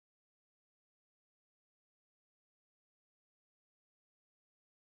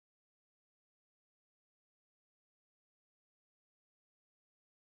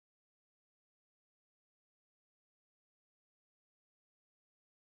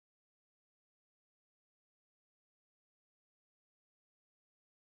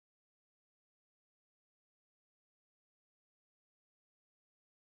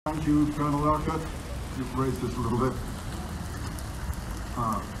Thank you, Colonel Urquhart. You've raised this a little bit.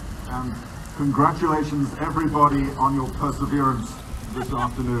 And congratulations, everybody, on your perseverance this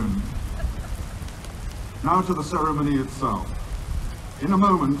afternoon. Now to the ceremony itself. In a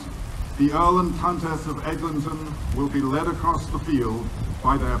moment, the Earl and Countess of Eglinton will be led across the field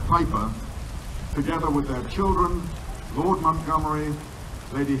by their piper, together with their children, Lord Montgomerie,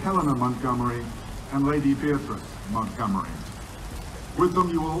 Lady Helena Montgomerie, and Lady Beatrice Montgomerie. With them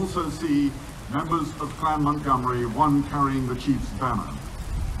you will also see members of Clan Montgomerie, one carrying the chief's banner.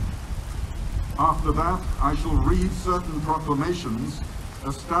 After that, I shall read certain proclamations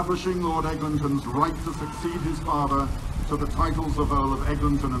establishing Lord Eglinton's right to succeed his father to the titles of Earl of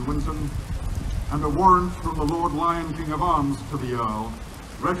Eglinton and Winton, and a warrant from the Lord Lion King of Arms to the Earl,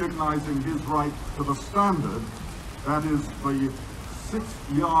 recognizing his right to the standard, that is the 6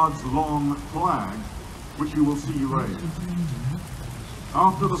 yards long flag, which you will see raised.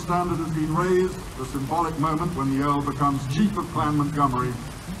 After the standard has been raised, the symbolic moment when the Earl becomes Chief of Clan Montgomerie,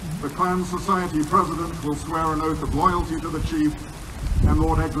 the Clan Society President will swear an oath of loyalty to the Chief, and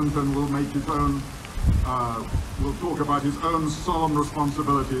Lord Eglinton will make his own, will talk about his own solemn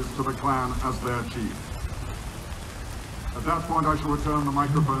responsibilities to the Clan as their Chief. At that point I shall return the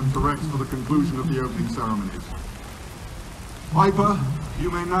microphone to Rex for the conclusion of the opening ceremonies. Piper,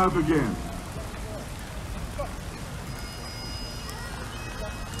 you may now begin.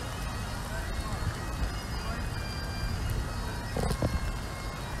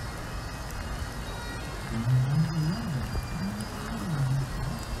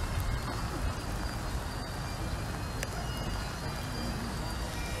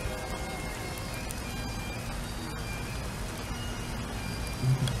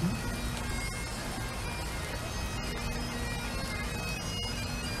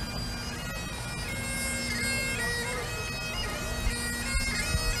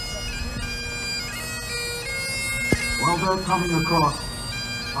 While they're coming across,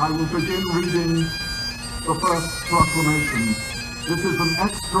 I will begin reading the first proclamation. This is an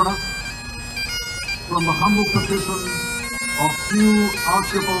extract from the humble petition of Hugh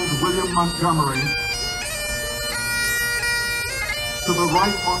Archibald William Montgomerie to the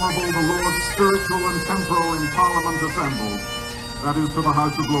Right Honourable the Lord Spiritual and Temporal in Parliament assembled, that is to the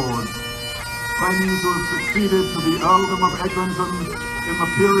House of Lords, claiming to have succeeded to the Earldom of Eglinton in the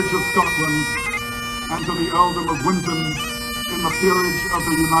Peerage of Scotland and to the Earldom of Winton in the Peerage of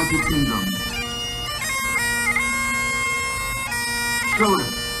the United Kingdom. Show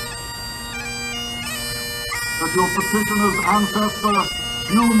it that your petitioner's ancestor,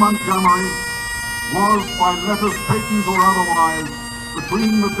 Hugh Montgomerie, was, by letters patent or otherwise,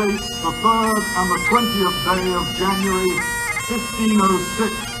 between the dates the 3rd and the 20th day of January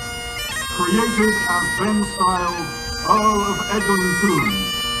 1506, created as then styled Earl of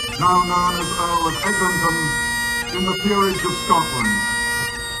Eglinton, now known as Earl of Eglinton, in the Peerage of Scotland.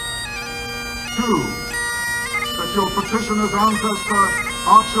 2. That your petitioner's ancestor,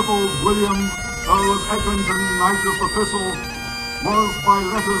 Archibald William, Earl of Eglinton, Knight of the Thistle, was, by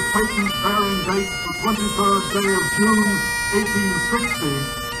letters patent bearing date the 23rd day of June 1860,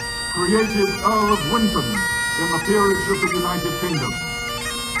 created Earl of Winton in the Peerage of the United Kingdom.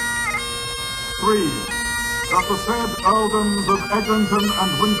 3. That the said Earldoms of Eglinton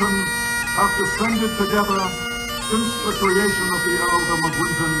and Winton have descended together since the creation of the Earldom of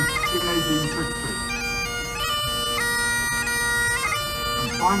Winton in 1860.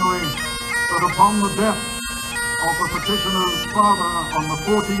 And finally, that upon the death of the petitioner's father on the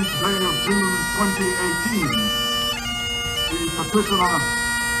 14th day of June 2018, the petitioner,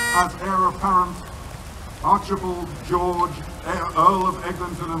 as heir apparent, Archibald George, Earl of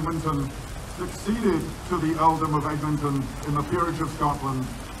Eglinton and Winton, succeeded to the Earldom of Eglinton in the Peerage of Scotland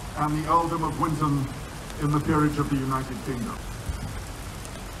and the Earldom of Winton in the Peerage of the United Kingdom.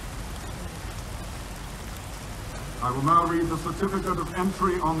 I will now read the certificate of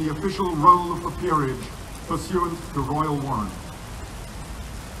entry on the official roll of the peerage pursuant to royal warrant.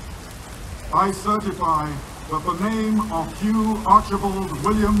 I certify that the name of Hugh Archibald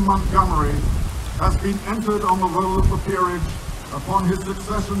William Montgomerie has been entered on the roll of the peerage upon his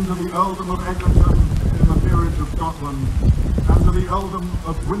succession to the Earldom of Eglinton in the Peerage of Scotland and to the Earldom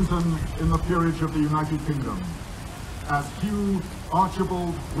of Winton in the Peerage of the United Kingdom, as Hugh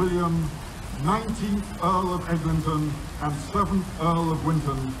Archibald William, 19th Earl of Eglinton and 7th Earl of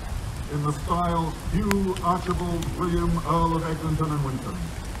Winton, in the style Hugh Archibald William, Earl of Eglinton and Winton,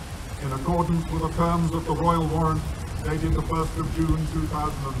 in accordance with the terms of the royal warrant dated the 1st of June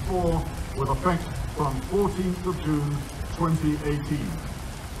 2004, with effect from 14th of June 2018.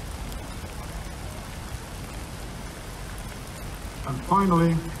 And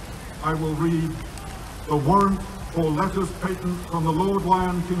finally, I will read the warrant for letters patent from the Lord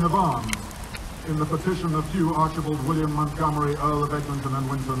Lion King of Arms in the petition of Hugh Archibald William Montgomerie, Earl of Eglinton and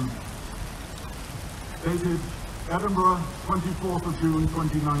Winton, dated Edinburgh, 24th of June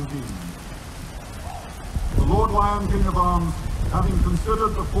 2019. The Lord Lion King of Arms, having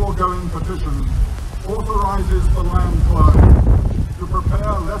considered the foregoing petition, authorizes the Land Clerk to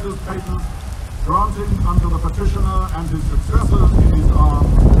prepare letters patent granting unto the petitioner and his successors in his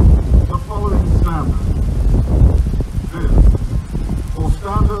arms the following standard. This, for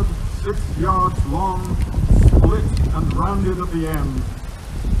standard 6 yards long, split and rounded at the end,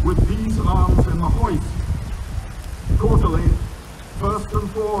 with these arms in the hoist. Quarterly, 1st and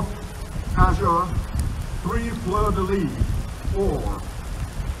 4th, azure, 3 fleur-de-lis, or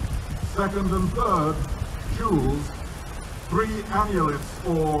 2nd and 3rd, jewels, 3 amulets,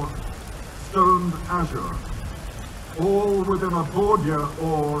 or stoned azure, all within a bordure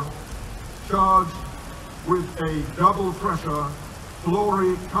or charged with a double pressure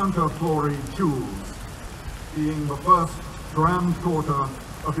flory counterflory jewels, being the 1st grand quarter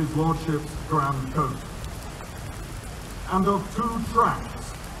of his lordship's grand coat, and of 2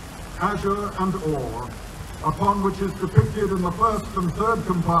 tracks, azure and or, upon which is depicted in the 1st and 3rd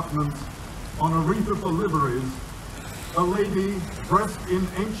compartments on a wreath of the liveries, a lady dressed in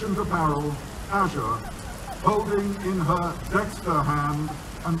ancient apparel, azure, holding in her dexter hand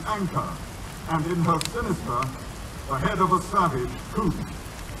an anchor, and in her sinister, the head of a savage, coot,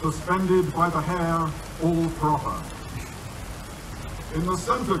 suspended by the hair, all proper. In the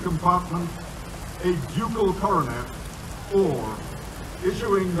center compartment, a ducal coronet, or,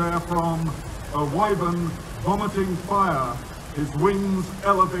 issuing therefrom, a wyvern vomiting fire, his wings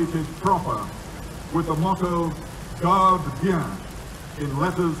elevated proper, with the motto, Garde bien, in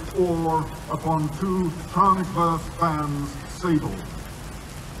letters or upon 2 transverse bands sable,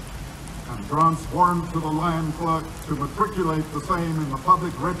 and grants warrant to the Lion Clerk to matriculate the same in the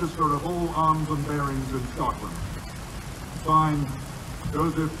public register of all arms and bearings in Scotland. Signed,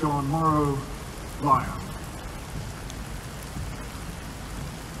 Joseph John Morrow, Lion.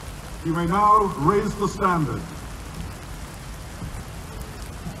 You may now raise the standard.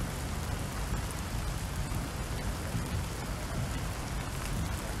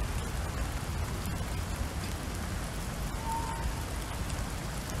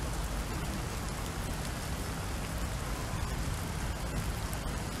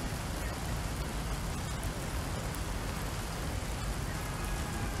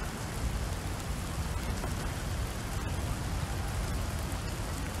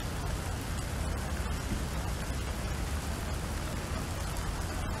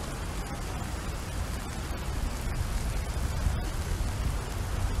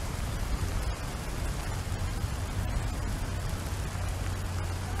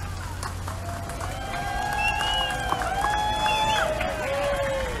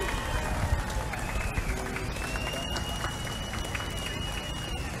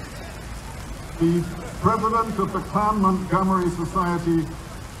 The President of the Clan Montgomerie Society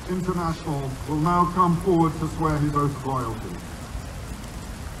International will now come forward to swear his oath of loyalty.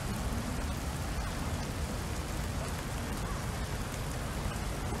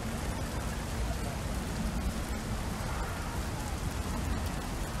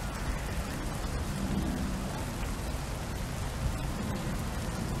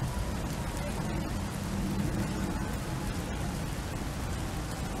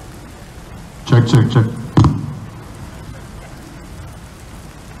 Check, check, check.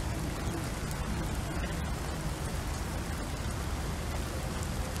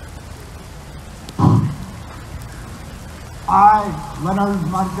 I, Leonard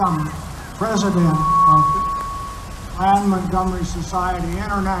Montgomerie, President of Clan Montgomerie Society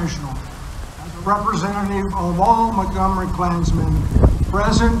International, as a representative of all Montgomerie clansmen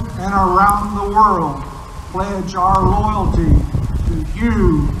present and around the world, pledge our loyalty to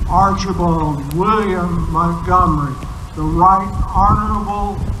Hugh Archibald William Montgomerie, the Right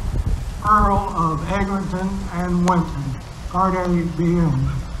Honorable Earl of Eglinton and Winton. Garde bien.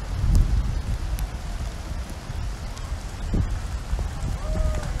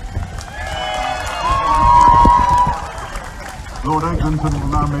 Lord Eglinton will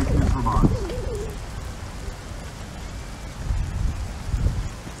now make his remarks.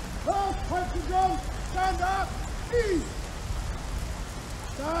 Stand up, easy.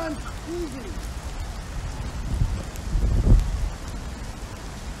 Stand easy.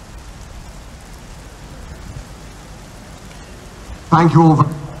 Thank you all.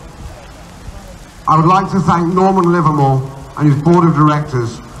 I would like to thank Norman Livermore and his board of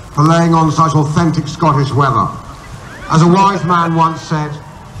directors for laying on such authentic Scottish weather. As a wise man once said,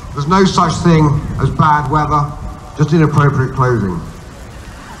 there's no such thing as bad weather, just inappropriate clothing.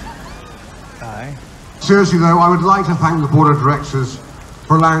 Aye. Seriously though, I would like to thank the Board of Directors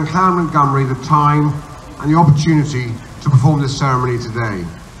for allowing Clan Montgomerie the time and the opportunity to perform this ceremony today.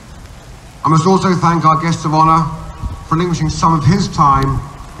 I must also thank our guest of honour for relinquishing some of his time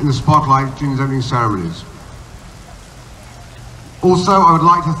in the spotlight during his opening ceremonies. Also, I would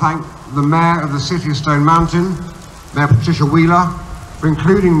like to thank the Mayor of the City of Stone Mountain, Mayor Patricia Wheeler, for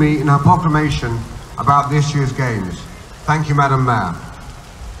including me in her proclamation about this year's Games. Thank you, Madam Mayor.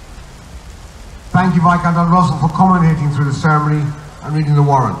 Thank you, Viscount Russell, for commentating through the ceremony and reading the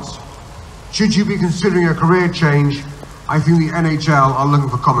warrants. Should you be considering a career change, I think the NHL are looking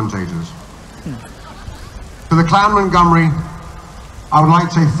for commentators. To the Clan Montgomerie, I would like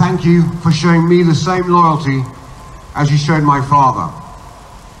to say thank you for showing me the same loyalty as you showed my father.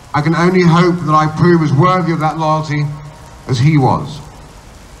 I can only hope that I prove as worthy of that loyalty as he was.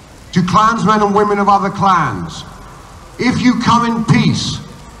 To clansmen and women of other clans, if you come in peace,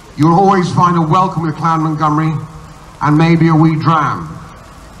 you'll always find a welcome with Clan Montgomerie and maybe a wee dram.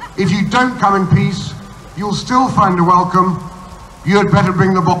 If you don't come in peace, you'll still find a welcome. You had better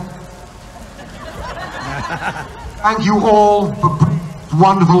bring the bottle. Thank you all for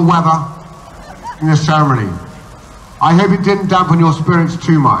wonderful weather in this ceremony. I hope it didn't dampen your spirits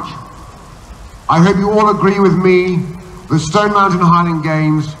too much. I hope you all agree with me that Stone Mountain Highland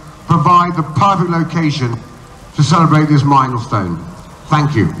Games provide the perfect location to celebrate this milestone.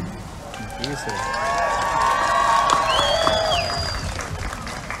 Thank you.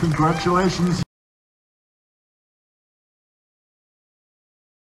 Congratulations.